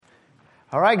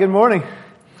All right, good morning.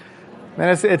 Man,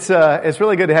 it's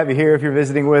really good to have you here if you're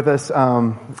visiting with us.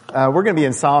 We're going to be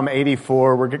in Psalm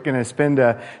 84. We're going to spend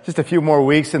just a few more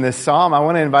weeks in this psalm. I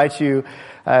want to invite you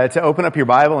to open up your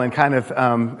Bible and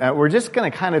we're just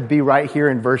going to kind of be right here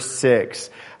in verse 6.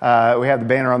 We have the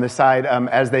banner on this side.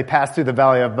 As they pass through the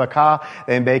valley of Baca,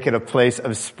 they make it a place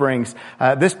of springs.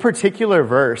 This particular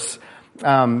verse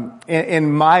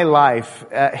in my life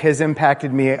has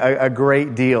impacted me a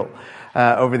great deal.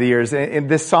 Over the years. And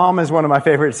this psalm is one of my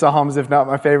favorite psalms, if not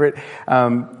my favorite.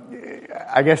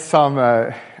 I guess Psalm,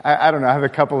 I don't know, I have a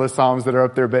couple of psalms that are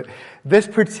up there, but this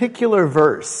particular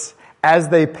verse, as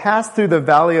they pass through the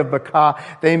valley of Baca,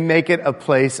 they make it a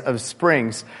place of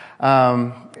springs. So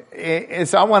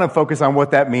I want to focus on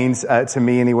what that means to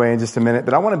me anyway in just a minute,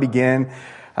 but I want to begin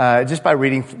just by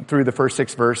reading through the first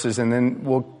 6 verses, and then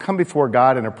we'll come before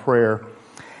God in a prayer.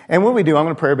 And when we do, I'm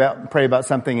going to pray about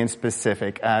something in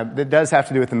specific that does have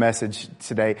to do with the message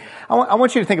today. I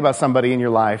want you to think about somebody in your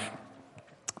life.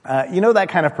 You know that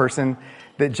kind of person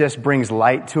that just brings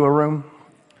light to a room?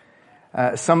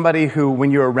 Somebody who,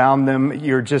 when you're around them,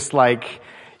 you're just like,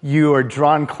 you are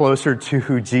drawn closer to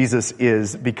who Jesus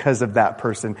is because of that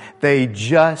person. They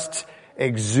just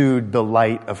exude the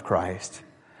light of Christ.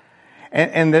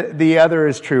 And the other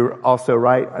is true also,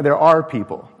 right? There are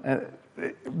people,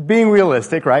 being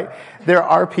realistic, right? There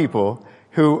are people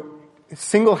who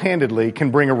single-handedly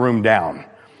can bring a room down.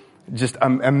 Just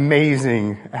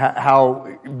amazing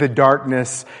how the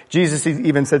darkness. Jesus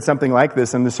even said something like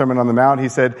this in the Sermon on the Mount. He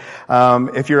said,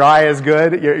 if your eye is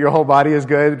good, your whole body is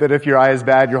good. But if your eye is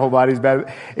bad, your whole body is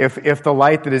bad. If the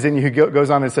light that is in you, he goes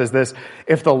on and says this,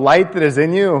 if the light that is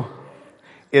in you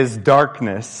is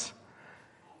darkness,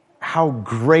 how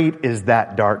great is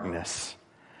that darkness?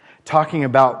 Talking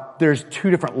about there's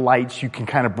 2 different lights you can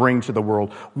kind of bring to the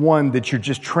world. One, that you're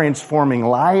just transforming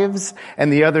lives,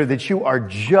 and the other, that you are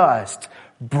just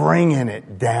bringing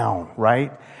it down,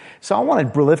 right? So I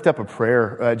want to lift up a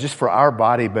prayer just for our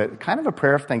body, but kind of a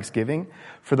prayer of thanksgiving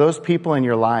for those people in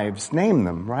your lives. Name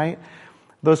them, right?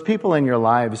 Those people in your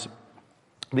lives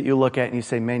that you look at and you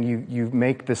say, man, you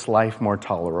make this life more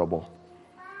tolerable.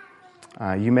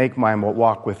 You make my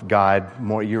walk with God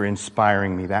more, you're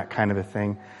inspiring me, that kind of a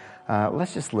thing.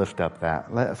 Let's just lift up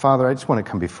that. Father, I just want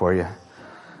to come before you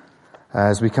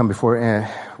as we come before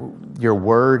your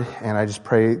word, and I just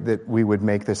pray that we would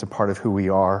make this a part of who we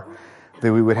are,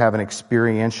 that we would have an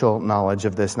experiential knowledge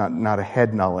of this, not a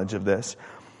head knowledge of this.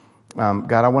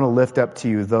 God, I want to lift up to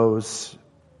you those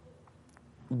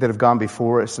that have gone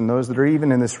before us and those that are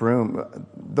even in this room,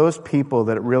 those people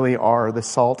that really are the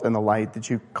salt and the light that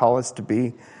you call us to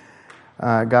be.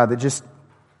 God, that just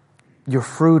your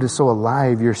fruit is so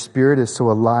alive, your spirit is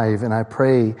so alive, and I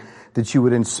pray that you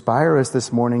would inspire us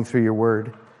this morning through your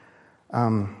word.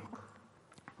 That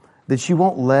you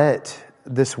won't let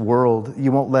this world,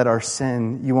 you won't let our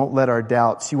sin, you won't let our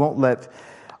doubts, you won't let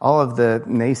all of the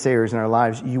naysayers in our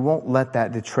lives, you won't let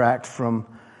that detract from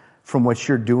what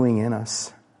you're doing in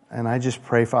us. And I just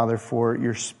pray, Father, for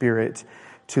your spirit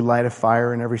to light a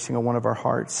fire in every single one of our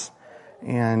hearts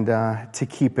and to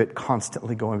keep it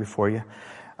constantly going before you.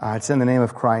 It's in the name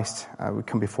of Christ we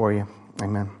come before you.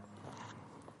 Amen.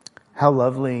 How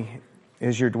lovely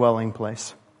is your dwelling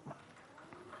place.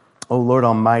 O Lord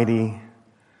Almighty,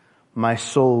 my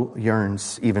soul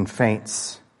yearns, even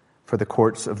faints, for the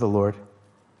courts of the Lord.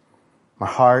 My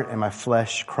heart and my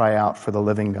flesh cry out for the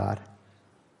living God.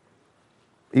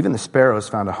 Even the sparrows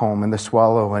found a home, and the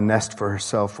swallow a nest for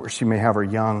herself, where she may have her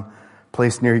young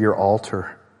placed near your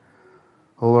altar.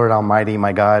 O Lord Almighty,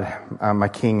 my God, my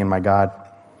King and my God.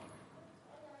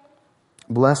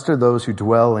 Blessed are those who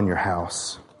dwell in your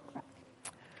house.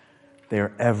 They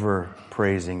are ever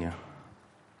praising you.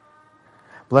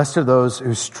 Blessed are those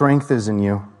whose strength is in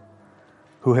you,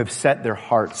 who have set their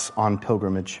hearts on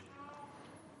pilgrimage.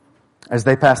 As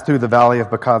they pass through the valley of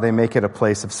Baca, they make it a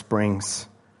place of springs.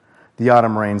 The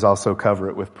autumn rains also cover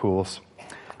it with pools.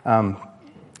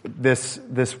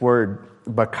 This word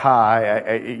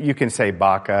Baca, you can say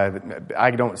Baca.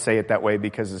 I don't say it that way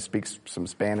because it speaks some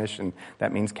Spanish, and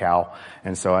that means cow.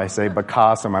 And so I say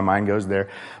Baca, so my mind goes there.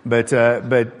 But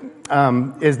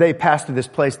as they pass through this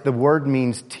place, the word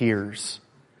means tears.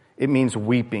 It means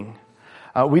weeping.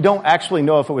 We don't actually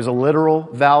know if it was a literal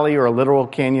valley or a literal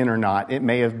canyon or not. It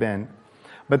may have been.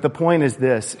 But the point is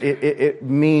this, it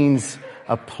means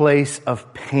a place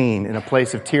of pain and a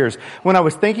place of tears. When I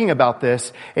was thinking about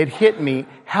this, it hit me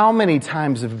how many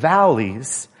times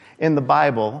valleys in the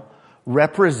Bible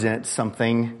represent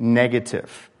something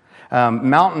negative.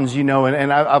 Mountains,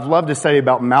 and I've loved to study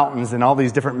about mountains and all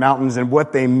these different mountains and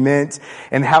what they meant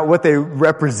and what they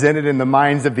represented in the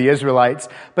minds of the Israelites.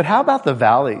 But how about the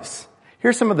valleys?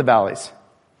 Here's some of the valleys.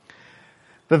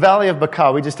 The Valley of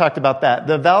Baca, we just talked about that.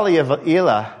 The Valley of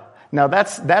Elah. Now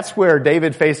that's where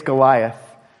David faced Goliath,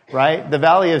 right? The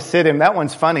Valley of Siddim, that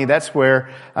one's funny. That's where,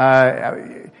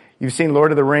 you've seen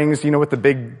Lord of the Rings. You know what the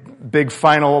big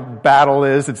final battle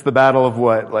is? It's the battle of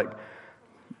what? Like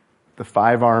the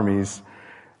 5 armies.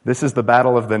 This is the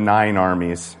battle of the 9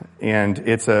 armies. And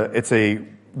it's a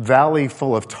valley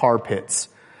full of tar pits.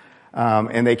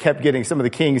 And some of the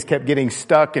kings kept getting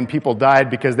stuck and people died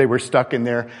because they were stuck in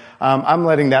there. I'm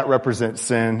letting that represent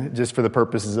sin just for the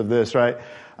purposes of this, right?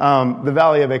 The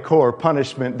Valley of Achor,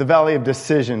 punishment. The Valley of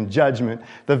Decision, judgment.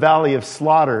 The Valley of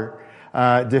Slaughter,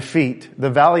 defeat. The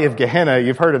Valley of Gehenna,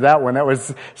 you've heard of that one. That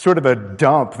was sort of a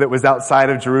dump that was outside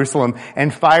of Jerusalem,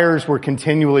 and fires were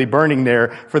continually burning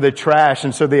there for the trash,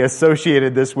 and so they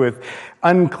associated this with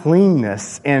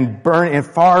uncleanness and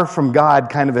far from God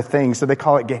kind of a thing, so they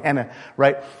call it Gehenna,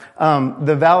 right?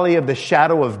 The Valley of the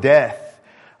Shadow of Death.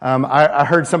 I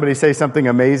heard somebody say something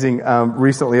amazing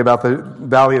recently about the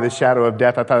Valley of the Shadow of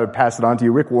Death. I thought I would pass it on to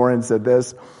you. Rick Warren said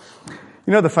this.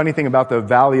 You know the funny thing about the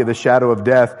Valley of the Shadow of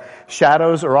Death?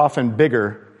 Shadows are often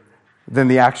bigger than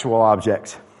the actual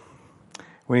object.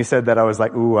 When he said that, I was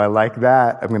like, ooh, I like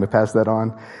that. I'm going to pass that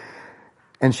on.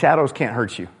 And shadows can't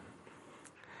hurt you.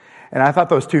 And I thought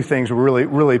those two things were really,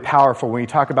 really powerful when you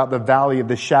talk about the Valley of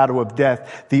the Shadow of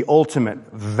Death, the ultimate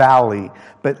valley.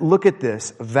 But look at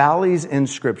this. Valleys in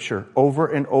Scripture over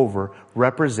and over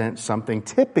represent something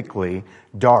typically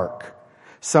dark.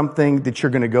 Something that you're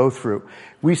going to go through.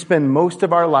 We spend most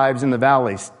of our lives in the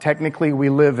valleys. Technically, we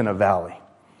live in a valley.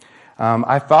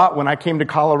 I thought when I came to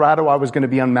Colorado, I was going to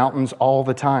be on mountains all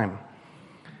the time.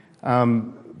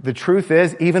 The truth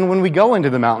is, even when we go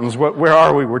into the mountains, where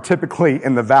are we? We're typically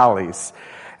in the valleys.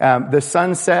 The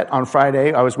sun set on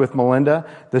Friday. I was with Melinda.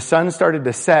 The sun started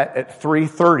to set at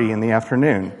 3:30 in the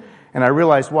afternoon. And I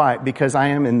realized why. Because I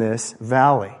am in this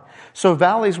valley. So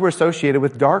valleys were associated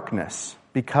with darkness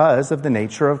because of the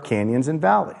nature of canyons and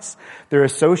valleys. They're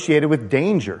associated with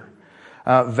danger.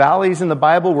 Valleys in the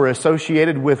Bible were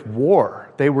associated with war.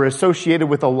 They were associated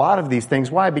with a lot of these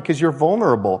things. Why? Because you're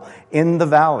vulnerable in the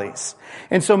valleys.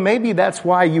 And so maybe that's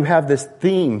why you have this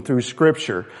theme through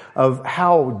Scripture of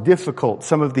how difficult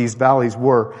some of these valleys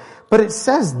were. But it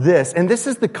says this, and this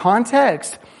is the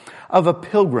context of a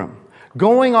pilgrim.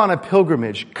 Going on a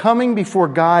pilgrimage, coming before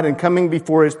God and coming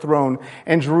before His throne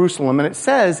in Jerusalem. And it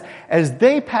says, as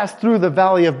they pass through the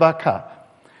Valley of Baca,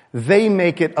 they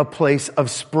make it a place of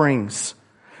springs.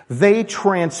 They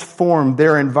transform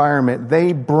their environment.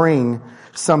 They bring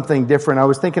something different. I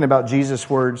was thinking about Jesus'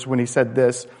 words when He said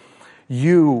this,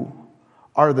 you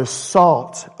are the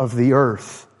salt of the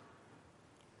earth.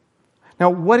 Now,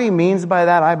 what He means by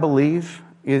that, I believe,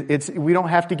 we don't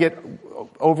have to get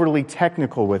overly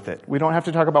technical with it. We don't have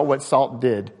to talk about what salt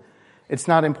did. It's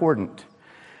not important.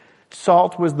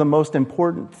 Salt was the most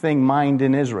important thing mined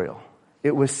in Israel.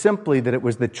 It was simply that it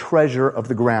was the treasure of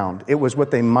the ground. It was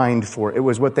what they mined for. It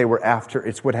was what they were after.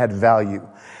 It's what had value.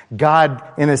 God,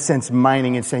 in a sense,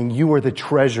 mining and saying, you are the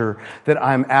treasure that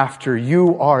I'm after.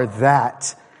 You are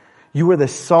that. You are the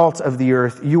salt of the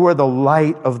earth. You are the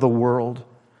light of the world.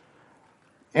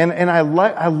 And I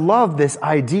love this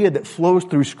idea that flows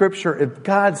through Scripture. If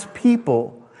God's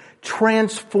people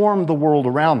transform the world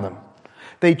around them,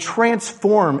 they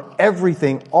transform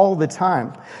everything all the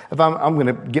time. If I'm going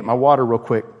to get my water real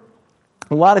quick.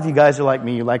 A lot of you guys are like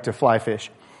me. You like to fly fish,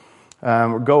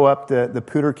 or go up the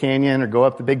Poudre Canyon, or go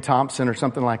up the Big Thompson, or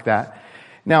something like that.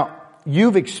 Now,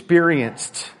 you've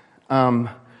experienced.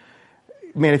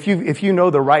 Man, if you know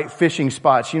the right fishing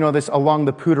spots, you know this along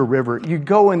the Poudre River, you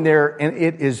go in there and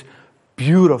it is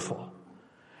beautiful.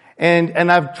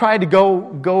 And I've tried to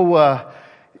go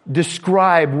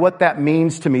describe what that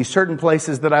means to me, certain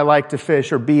places that I like to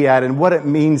fish or be at, and what it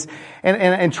means,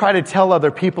 and try to tell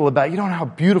other people about, you don't know how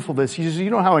beautiful this is,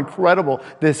 you know how incredible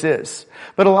this is.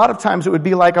 But a lot of times it would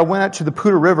be like I went out to the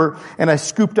Poudre River and I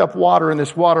scooped up water in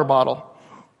this water bottle.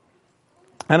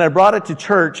 And I brought it to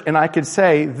church, and I could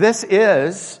say, this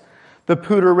is the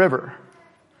Poudre River.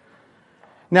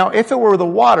 Now, if it were the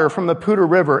water from the Poudre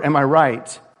River, am I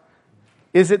right?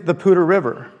 Is it the Poudre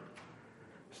River?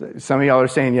 Some of y'all are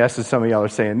saying yes, and some of y'all are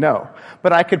saying no.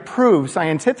 But I could prove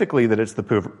scientifically that it's the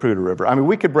Poudre River. I mean,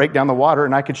 we could break down the water,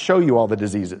 and I could show you all the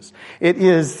diseases. It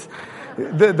is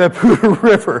the Poudre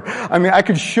River. I mean, I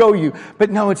could show you,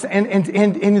 but no, it's, and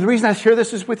the reason I share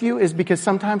this with you is because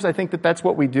sometimes I think that that's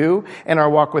what we do in our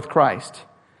walk with Christ.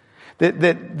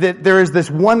 That there is this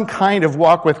one kind of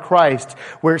walk with Christ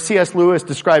where C.S. Lewis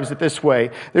describes it this way.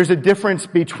 There's a difference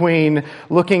between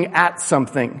looking at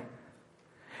something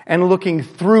and looking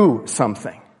through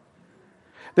something.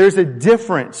 There's a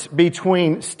difference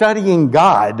between studying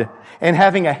God and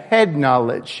having a head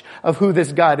knowledge of who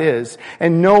this God is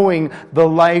and knowing the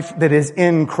life that is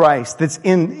in Christ, that's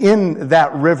in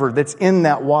that river, that's in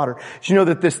that water. Did you know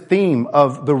that this theme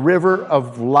of the river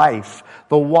of life,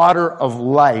 the water of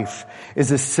life,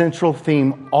 is a central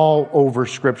theme all over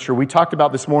Scripture? We talked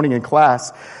about this morning in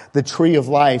class the tree of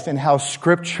life and how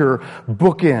Scripture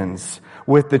bookends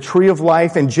with the tree of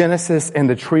life in Genesis and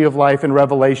the tree of life in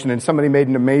Revelation. And somebody made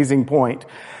an amazing point.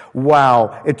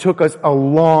 Wow, it took us a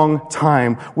long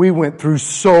time. We went through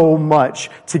so much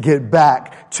to get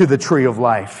back to the tree of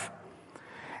life.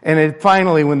 And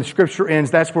finally, when the Scripture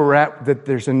ends, that's where we're at, that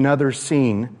there's another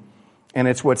scene, and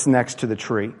it's what's next to the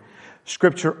tree.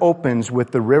 Scripture opens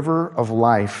with the river of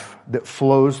life that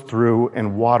flows through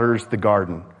and waters the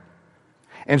garden.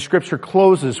 And Scripture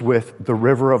closes with the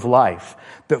river of life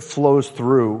that flows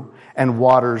through and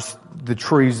waters the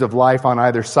trees of life on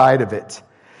either side of it.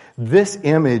 This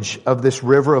image of this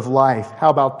river of life, how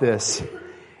about this?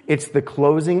 It's the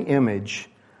closing image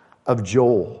of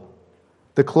Joel,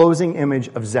 the closing image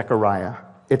of Zechariah.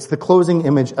 It's the closing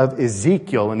image of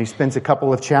Ezekiel, and he spends a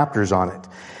couple of chapters on it.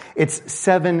 It's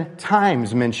 7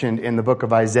 times mentioned in the book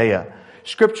of Isaiah.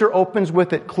 Scripture opens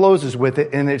with it, closes with it,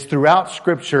 and it's throughout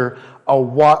Scripture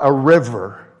a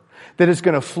river that is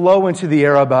going to flow into the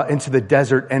Arabah, into the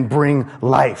desert, and bring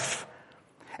life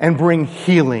and bring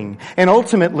healing. And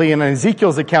ultimately, in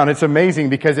Ezekiel's account, it's amazing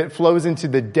because it flows into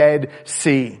the Dead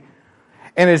Sea.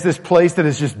 And it's this place that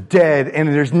is just dead, and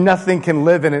there's nothing can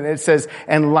live in it. It says,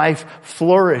 and life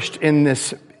flourished in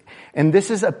this. And this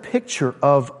is a picture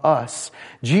of us.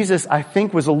 Jesus, I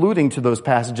think, was alluding to those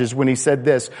passages when he said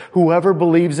this, whoever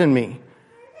believes in me,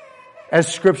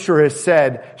 as Scripture has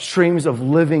said, streams of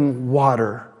living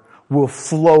water will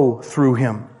flow through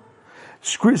him.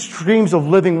 Streams of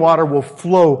living water will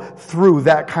flow through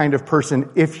that kind of person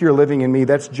if you're living in me.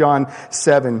 That's John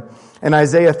 7. In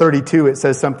Isaiah 32, it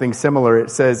says something similar.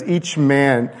 It says, each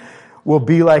man will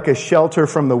be like a shelter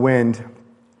from the wind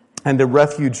and a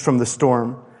refuge from the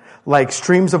storm, like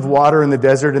streams of water in the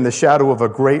desert in the shadow of a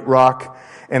great rock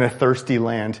and a thirsty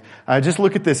land. Just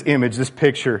look at this image, this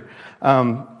picture.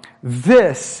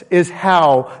 This is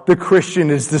how the Christian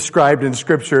is described in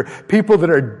Scripture. People that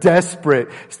are desperate,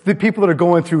 the people that are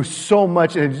going through so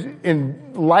much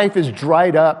and life is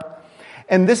dried up.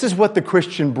 And this is what the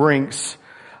Christian brings.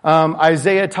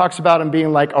 Isaiah talks about him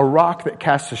being like a rock that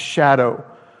casts a shadow,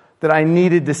 that I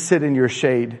needed to sit in your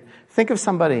shade. Think of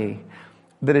somebody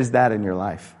that is that in your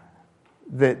life,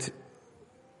 that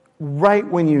right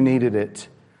when you needed it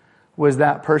was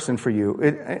that person for you.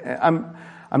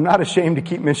 I'm not ashamed to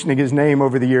keep mentioning his name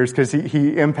over the years because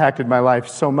he impacted my life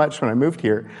so much when I moved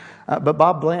here. But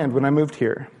Bob Bland, when I moved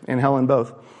here, and Helen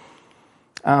both,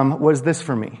 was this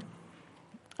for me.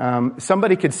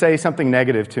 Somebody could say something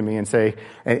negative to me and say,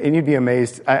 and you'd be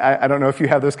amazed. I don't know if you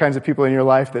have those kinds of people in your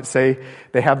life that say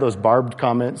they have those barbed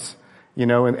comments, you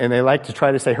know, and they like to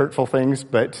try to say hurtful things,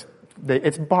 but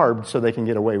it's barbed so they can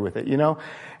get away with it, you know?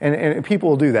 And people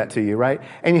will do that to you, right?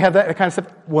 And you have that kind of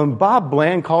stuff. When Bob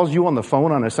Bland calls you on the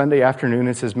phone on a Sunday afternoon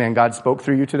and says, man, God spoke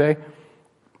through you today,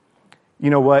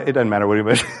 you know what? It doesn't matter what he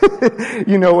was.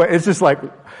 You know what? It's just like,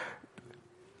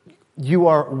 you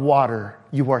are water.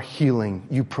 You are healing.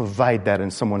 You provide that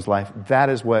in someone's life. That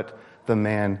is what the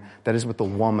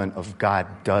woman of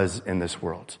God does in this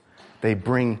world. They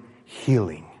bring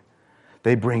healing.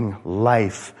 They bring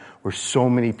life where so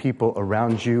many people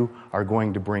around you are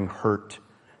going to bring hurt.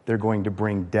 They're going to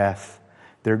bring death.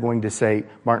 They're going to say,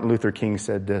 Martin Luther King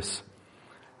said this.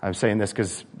 I'm saying this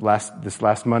because this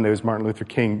last Monday was Martin Luther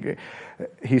King.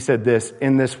 He said this,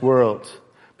 in this world,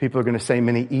 people are going to say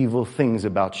many evil things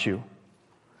about you.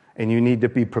 And you need to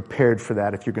be prepared for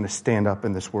that if you're going to stand up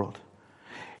in this world.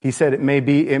 He said it may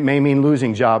mean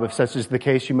losing job. If such is the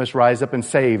case, you must rise up and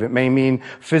save. It may mean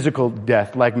physical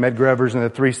death, like Medgar Evers and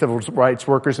the 3 civil rights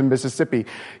workers in Mississippi.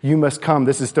 You must come.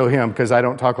 This is still him because I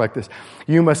don't talk like this.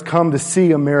 You must come to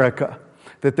see America.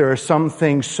 That there are some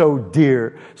things so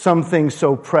dear, some things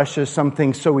so precious, some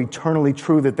things so eternally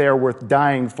true that they are worth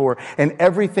dying for. And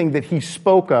everything that he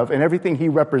spoke of and everything he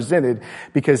represented,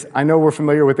 because I know we're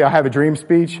familiar with the I Have a Dream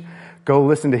speech. Go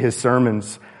listen to his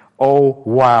sermons. Oh,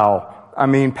 wow. I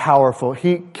mean, powerful.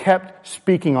 He kept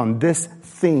speaking on this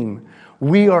theme.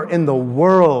 We are in the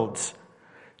world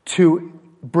to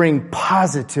bring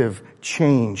positive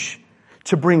change,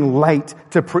 to bring light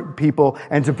to people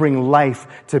and to bring life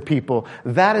to people.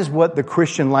 That is what the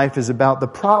Christian life is about. The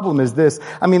problem is this.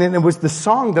 And it was the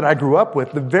song that I grew up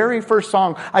with. The very first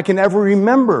song I can ever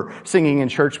remember singing in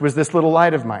church was This Little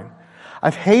Light of Mine.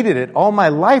 I've hated it all my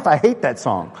life. I hate that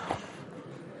song.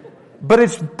 But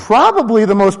it's probably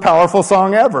the most powerful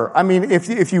song ever.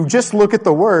 If you just look at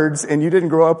the words and you didn't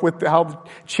grow up with how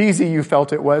cheesy you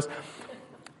felt it was,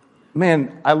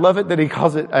 man, I love it that he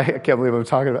calls it, I can't believe I'm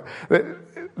talking about,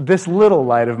 this little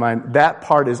light of mine. That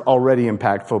part is already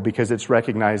impactful because it's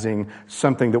recognizing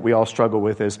something that we all struggle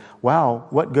with is, wow,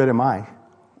 what good am I?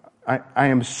 I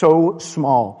am so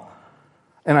small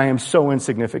and I am so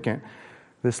insignificant.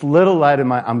 This little light of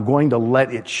mine, I'm going to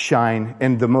let it shine.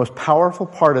 And the most powerful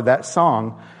part of that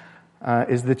song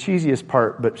is the cheesiest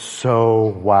part, but so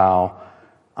wow.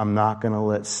 I'm not going to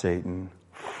let Satan.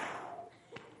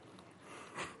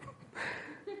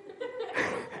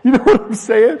 You know what I'm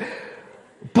saying?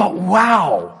 But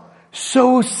wow,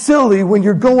 so silly when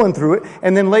you're going through it.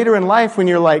 And then later in life when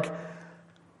you're like,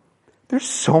 there's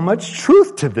so much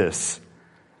truth to this.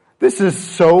 This is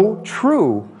so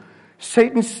true.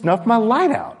 Satan snuffed my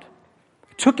light out,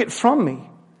 took it from me.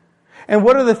 And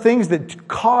what are the things that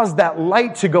caused that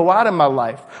light to go out of my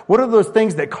life? What are those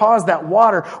things that caused that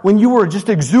water when you were just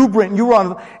exuberant?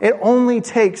 It only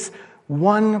takes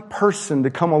one person to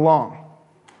come along.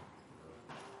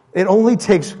 It only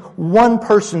takes one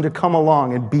person to come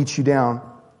along and beat you down.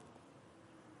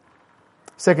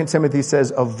 2 Timothy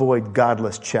says, avoid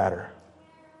godless chatter,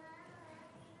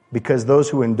 because those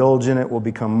who indulge in it will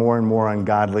become more and more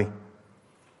ungodly.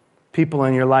 People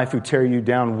in your life who tear you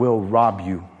down will rob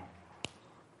you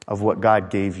of what God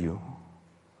gave you.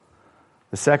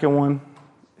 The second one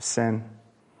is sin.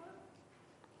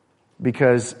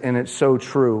 And it's so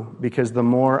true, because the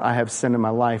more I have sin in my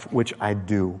life, which I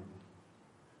do,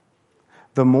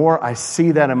 the more I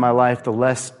see that in my life, the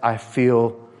less I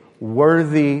feel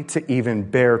worthy to even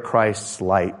bear Christ's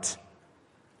light.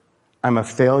 I'm a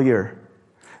failure.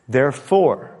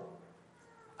 Therefore,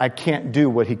 I can't do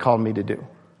what he called me to do.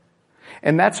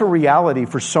 And that's a reality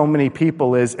for so many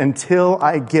people is until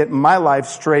I get my life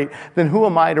straight, then who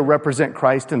am I to represent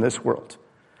Christ in this world?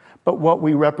 But what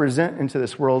we represent into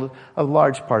this world, a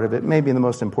large part of it, maybe the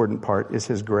most important part, is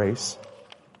his grace.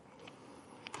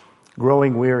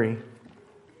 Growing weary.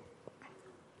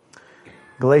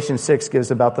 Galatians 6 gives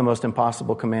about the most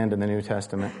impossible command in the New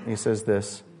Testament. He says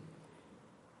this,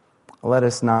 let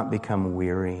us not become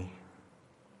weary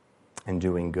in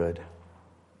doing good.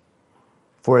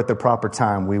 For at the proper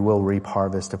time we will reap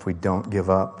harvest if we don't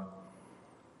give up.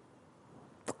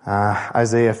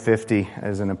 Isaiah 50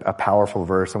 is a powerful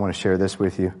verse. I want to share this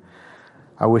with you.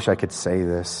 I wish I could say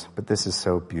this, but this is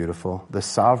so beautiful. The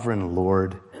sovereign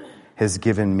Lord has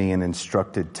given me an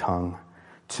instructed tongue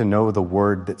to know the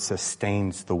word that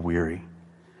sustains the weary.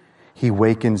 He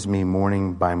wakens me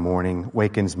morning by morning,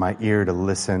 wakens my ear to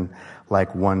listen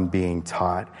like one being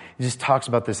taught. He just talks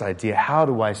about this idea. How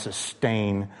do I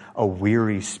sustain a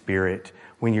weary spirit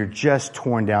when you're just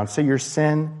torn down? So your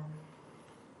sin,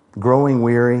 growing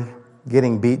weary,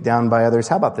 getting beat down by others.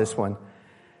 How about this one?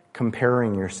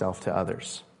 Comparing yourself to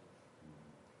others.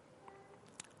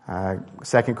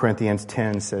 2 Corinthians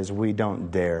 10 says we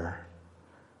don't dare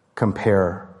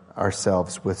compare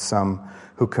ourselves with some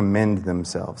who commend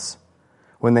themselves.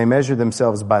 When they measure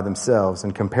themselves by themselves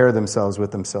and compare themselves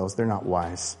with themselves, they're not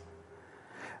wise.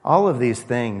 All of these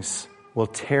things will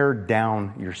tear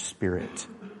down your spirit.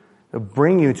 They'll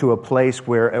bring you to a place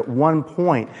where at one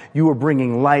point you were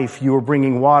bringing life, you were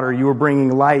bringing water, you were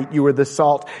bringing light, you were the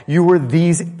salt, you were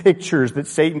these pictures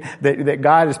that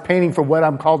God is painting for what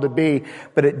I'm called to be.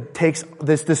 But it takes,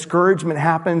 this discouragement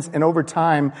happens, and over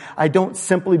time, I don't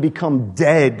simply become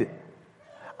dead.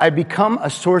 I become a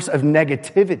source of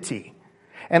negativity.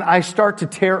 And I start to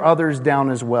tear others down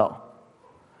as well.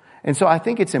 And so I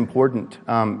think it's important in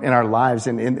our lives,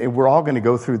 and we're all going to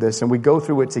go through this, and we go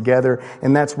through it together,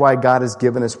 and that's why God has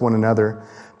given us one another.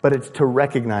 But it's to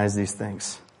recognize these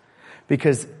things.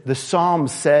 Because the Psalm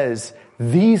says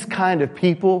these kind of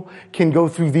people can go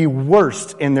through the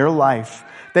worst in their life.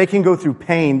 They can go through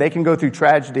pain, they can go through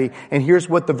tragedy, and here's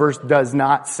what the verse does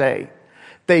not say.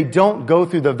 They don't go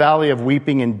through the valley of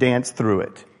weeping and dance through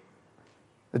it.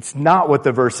 It's not what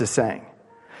the verse is saying.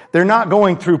 They're not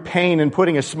going through pain and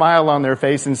putting a smile on their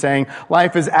face and saying,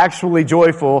 life is actually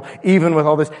joyful even with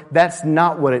all this. That's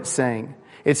not what it's saying.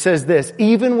 It says this,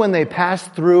 even when they pass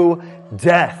through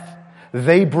death,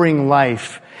 they bring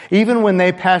life. Even when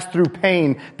they pass through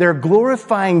pain, they're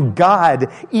glorifying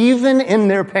God even in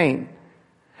their pain.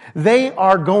 They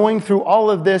are going through all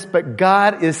of this, but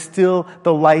God is still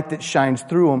the light that shines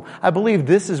through them. I believe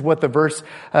this is what the verse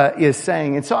is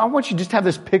saying. And so I want you to just have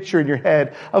this picture in your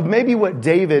head of maybe what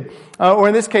David, or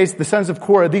in this case, the sons of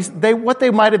Korah, what they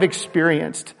might have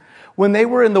experienced when they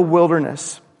were in the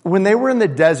wilderness, when they were in the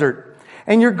desert,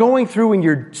 and you're going through and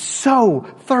you're so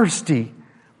thirsty.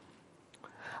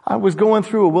 I was going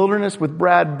through a wilderness with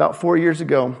Brad about 4 years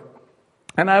ago,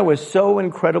 and I was so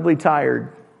incredibly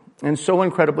tired and so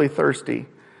incredibly thirsty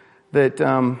that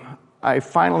I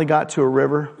finally got to a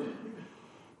river,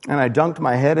 and I dunked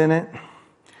my head in it,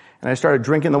 and I started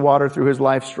drinking the water through his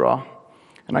life straw.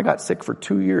 And I got sick for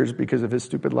 2 years because of his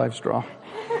stupid life straw.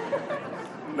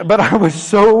 But I was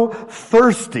so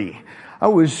thirsty. I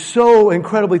was so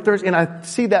incredibly thirsty. And I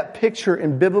see that picture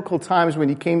in biblical times when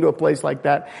he came to a place like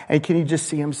that. And can you just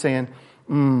see him saying,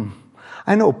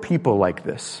 I know people like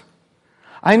this.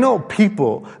 I know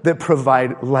people that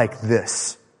provide like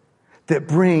this, that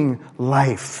bring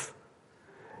life,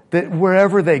 that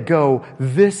wherever they go,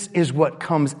 this is what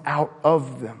comes out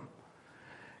of them.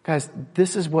 Guys,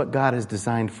 this is what God has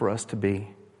designed for us to be.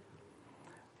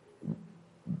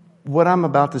 What I'm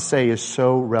about to say is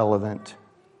so relevant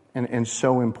and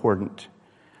so important.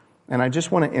 And I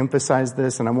just want to emphasize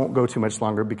this, and I won't go too much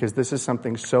longer because this is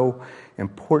something so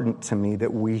important to me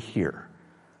that we hear.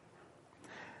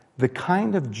 The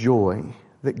kind of joy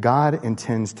that God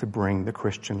intends to bring the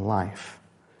Christian life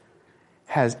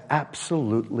has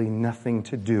absolutely nothing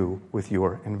to do with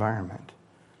your environment.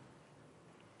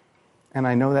 And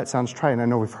I know that sounds trite, and I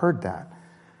know we've heard that.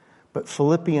 But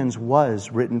Philippians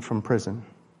was written from prison.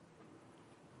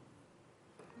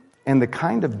 And the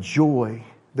kind of joy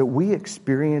that we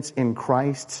experience in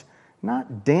Christ,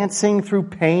 not dancing through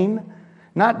pain,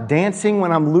 not dancing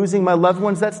when I'm losing my loved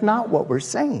ones, that's not what we're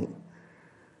saying.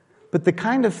 But the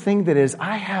kind of thing that is,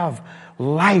 I have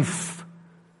life.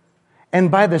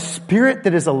 And by the Spirit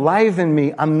that is alive in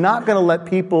me, I'm not going to let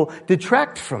people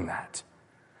detract from that.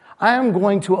 I am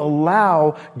going to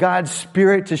allow God's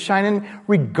Spirit to shine in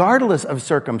regardless of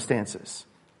circumstances.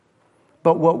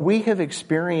 But what we have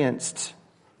experienced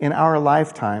in our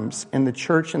lifetimes in the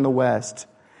church in the West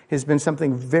has been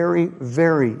something very,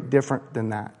 very different than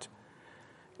that.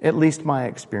 At least my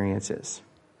experience is.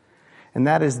 And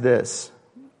that is this,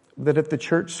 that if the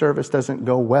church service doesn't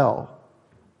go well,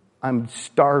 I'm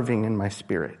starving in my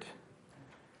spirit.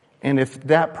 And if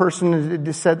that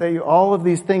person said that all of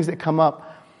these things that come up,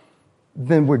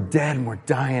 then we're dead and we're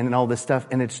dying and all this stuff,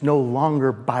 and it's no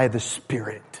longer by the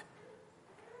Spirit.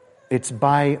 It's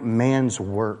by man's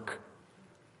work.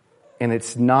 And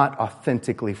it's not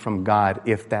authentically from God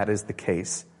if that is the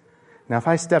case. Now, if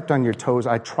I stepped on your toes,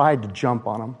 I tried to jump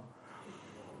on them.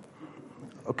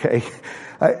 Okay.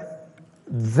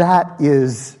 That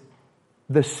is,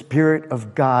 the Spirit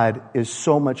of God is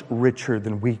so much richer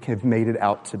than we have made it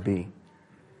out to be.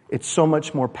 It's so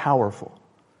much more powerful.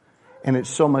 And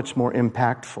it's so much more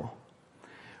impactful.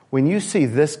 When you see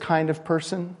this kind of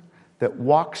person that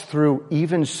walks through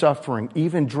even suffering,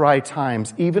 even dry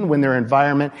times, even when their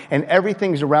environment and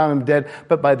everything's around them dead,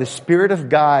 but by the Spirit of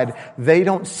God, they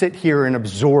don't sit here and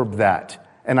absorb that.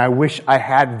 And I wish I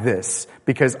had this,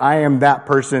 because I am that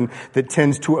person that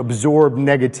tends to absorb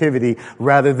negativity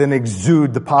rather than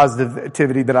exude the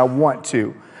positivity that I want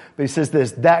to. But he says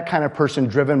this, that kind of person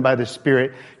driven by the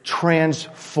Spirit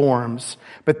transforms.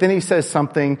 But then he says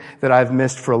something that I've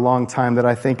missed for a long time that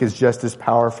I think is just as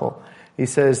powerful. He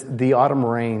says, the autumn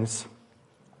rains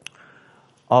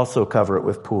also cover it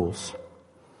with pools.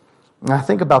 Now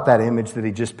think about that image that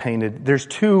he just painted. There's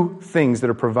two things that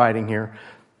are providing here.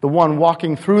 The one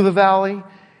walking through the valley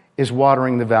is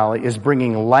watering the valley, is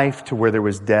bringing life to where there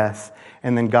was death.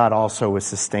 And then God also is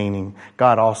sustaining.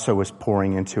 God also is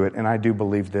pouring into it. And I do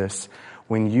believe this.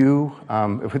 When you,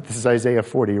 this is Isaiah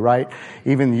 40, right?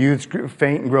 Even youths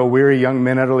faint and grow weary, young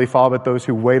men utterly fall, but those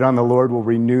who wait on the Lord will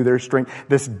renew their strength.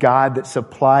 This God that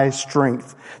supplies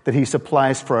strength, that He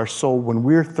supplies for our soul when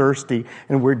we're thirsty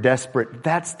and we're desperate,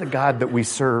 that's the God that we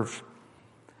serve.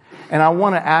 And I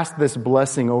want to ask this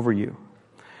blessing over you.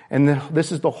 And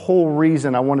this is the whole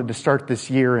reason I wanted to start this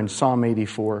year in Psalm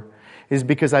 84, is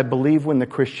because I believe when the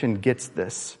Christian gets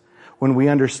this, when we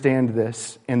understand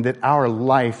this, and that our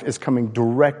life is coming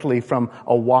directly from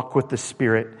a walk with the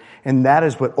Spirit, and that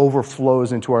is what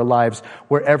overflows into our lives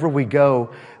wherever we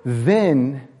go,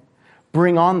 then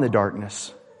bring on the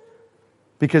darkness,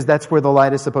 because that's where the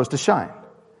light is supposed to shine.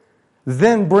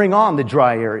 Then bring on the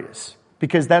dry areas,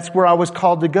 because that's where I was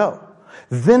called to go.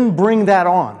 Then bring that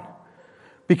on,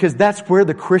 because that's where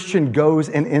the Christian goes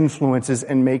and influences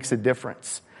and makes a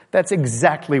difference. That's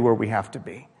exactly where we have to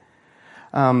be.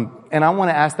 And I want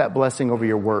to ask that blessing over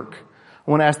your work.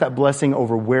 I want to ask that blessing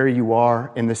over where you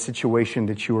are in the situation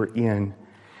that you are in.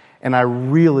 And I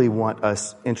really want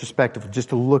us introspectively just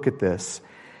to look at this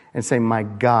and say, my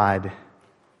God,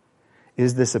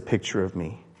 is this a picture of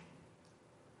me?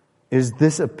 Is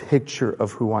this a picture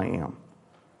of who I am?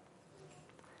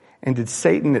 And did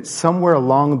Satan, at somewhere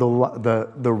along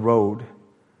the road,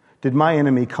 did my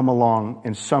enemy come along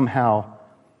and somehow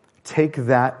take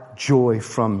that joy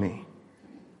from me?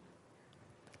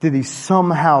 Did he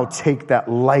somehow take that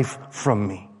life from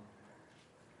me?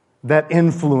 That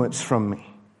influence from me?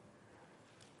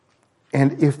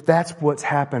 And if that's what's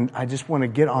happened, I just want to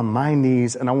get on my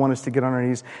knees, and I want us to get on our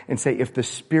knees and say, if the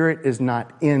Spirit is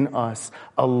not in us,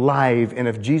 alive, and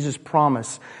if Jesus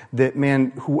promised that,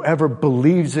 man, whoever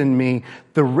believes in me,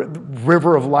 the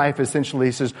river of life, essentially,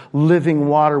 he says, living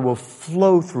water will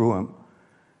flow through him.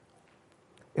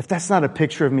 If that's not a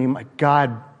picture of me, my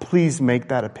God, please make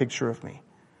that a picture of me.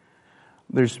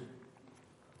 There's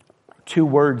two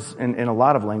words in a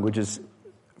lot of languages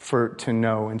for to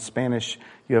know. In Spanish,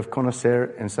 you have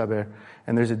conocer and saber,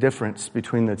 and there's a difference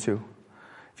between the two.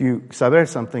 If you saber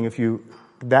something,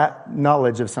 that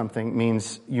knowledge of something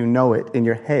means you know it in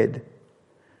your head.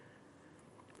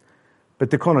 But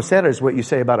the conocer is what you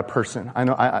say about a person,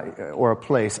 or a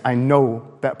place. I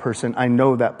know that person. I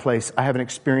know that place. I have an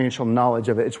experiential knowledge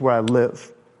of it. It's where I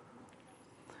live.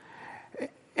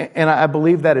 And I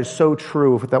believe that is so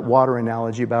true with that water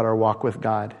analogy about our walk with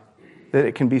God, that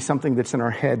it can be something that's in our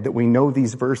head, that we know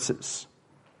these verses.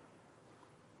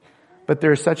 But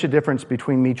there is such a difference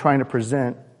between me trying to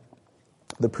present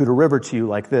the Poudre River to you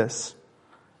like this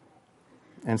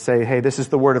and say, hey, this is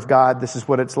the Word of God, this is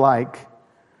what it's like.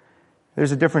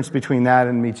 There's a difference between that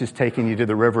and me just taking you to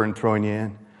the river and throwing you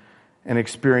in and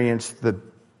experience the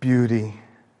beauty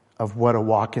of what a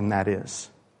walk in that is.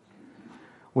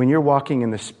 When you're walking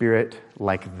in the Spirit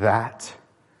like that,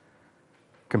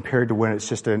 compared to when it's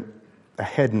just a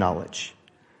head knowledge,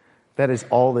 that is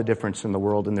all the difference in the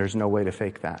world, and there's no way to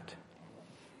fake that.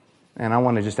 And I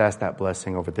want to just ask that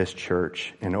blessing over this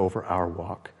church and over our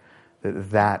walk,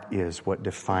 that is what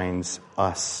defines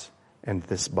us and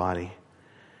this body.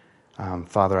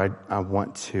 Father, I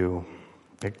want to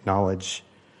acknowledge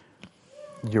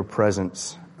your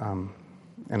presence,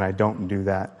 and I don't do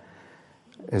that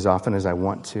as often as I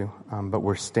want to, but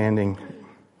we're standing,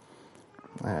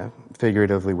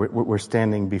 figuratively, we're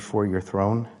standing before your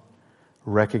throne.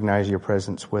 Recognize your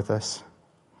presence with us.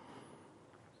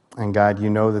 And God, you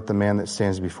know that the man that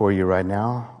stands before you right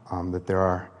now, that there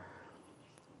are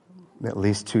at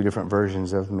least two different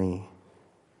versions of me.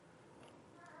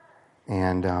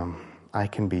 And I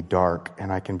can be dark,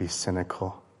 and I can be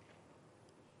cynical,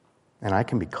 and I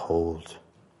can be cold.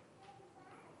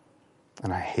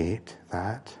 And I hate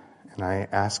that. And I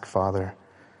ask, Father,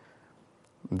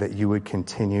 that you would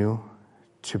continue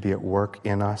to be at work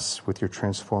in us with your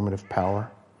transformative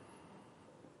power,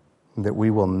 that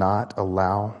we will not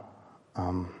allow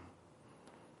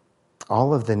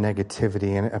all of the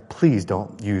negativity, and please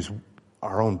don't use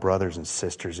our own brothers and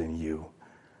sisters in you,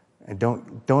 and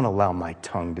don't allow my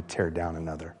tongue to tear down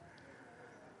another.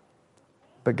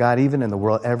 But God, even in the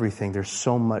world, everything, there's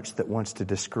so much that wants to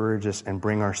discourage us and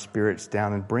bring our spirits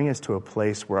down and bring us to a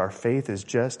place where our faith is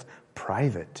just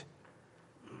private.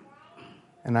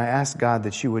 And I ask God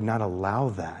that you would not allow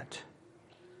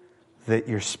that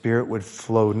your Spirit would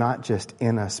flow not just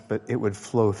in us, but it would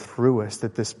flow through us,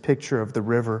 that this picture of the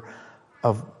river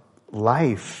of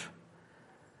life,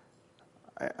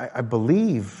 I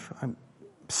believe, I'm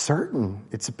certain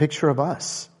it's a picture of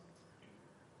us.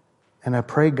 And I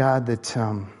pray, God,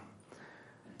 that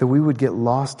we would get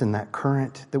lost in that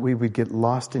current, that we would get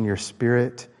lost in your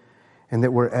Spirit, and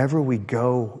that wherever we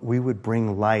go, we would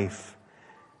bring life.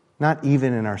 Not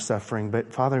even in our suffering,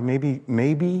 but Father,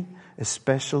 maybe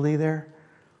especially there.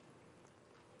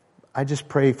 I just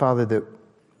pray, Father, that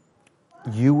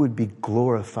you would be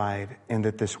glorified and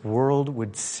that this world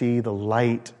would see the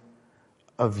light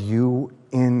of you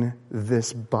in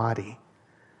this body.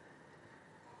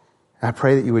 I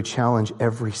pray that you would challenge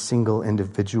every single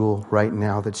individual right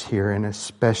now that's here. And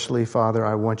especially, Father,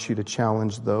 I want you to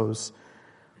challenge those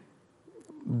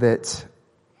that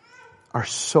are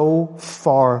so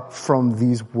far from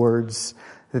these words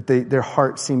that their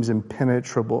heart seems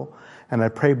impenetrable. And I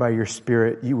pray by your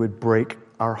Spirit you would break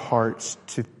our hearts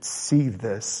to see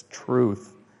this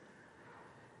truth.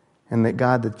 And that,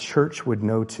 God, the church would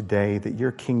know today that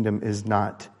your kingdom is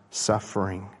not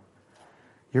suffering.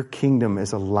 Your kingdom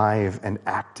is alive and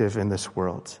active in this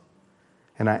world.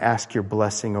 And I ask your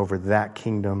blessing over that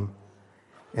kingdom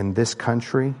in this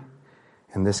country,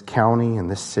 in this county, in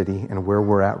this city, and where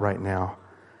we're at right now.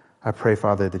 I pray,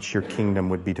 Father, that your kingdom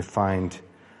would be defined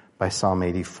by Psalm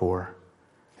 84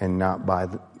 and not by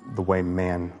the way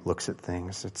man looks at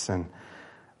things. It's in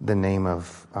the name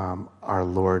of our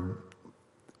Lord.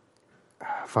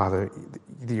 Father,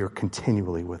 you're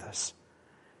continually with us.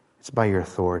 It's by your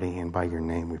authority and by your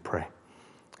name we pray.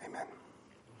 Amen.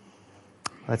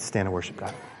 Let's stand and worship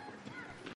God.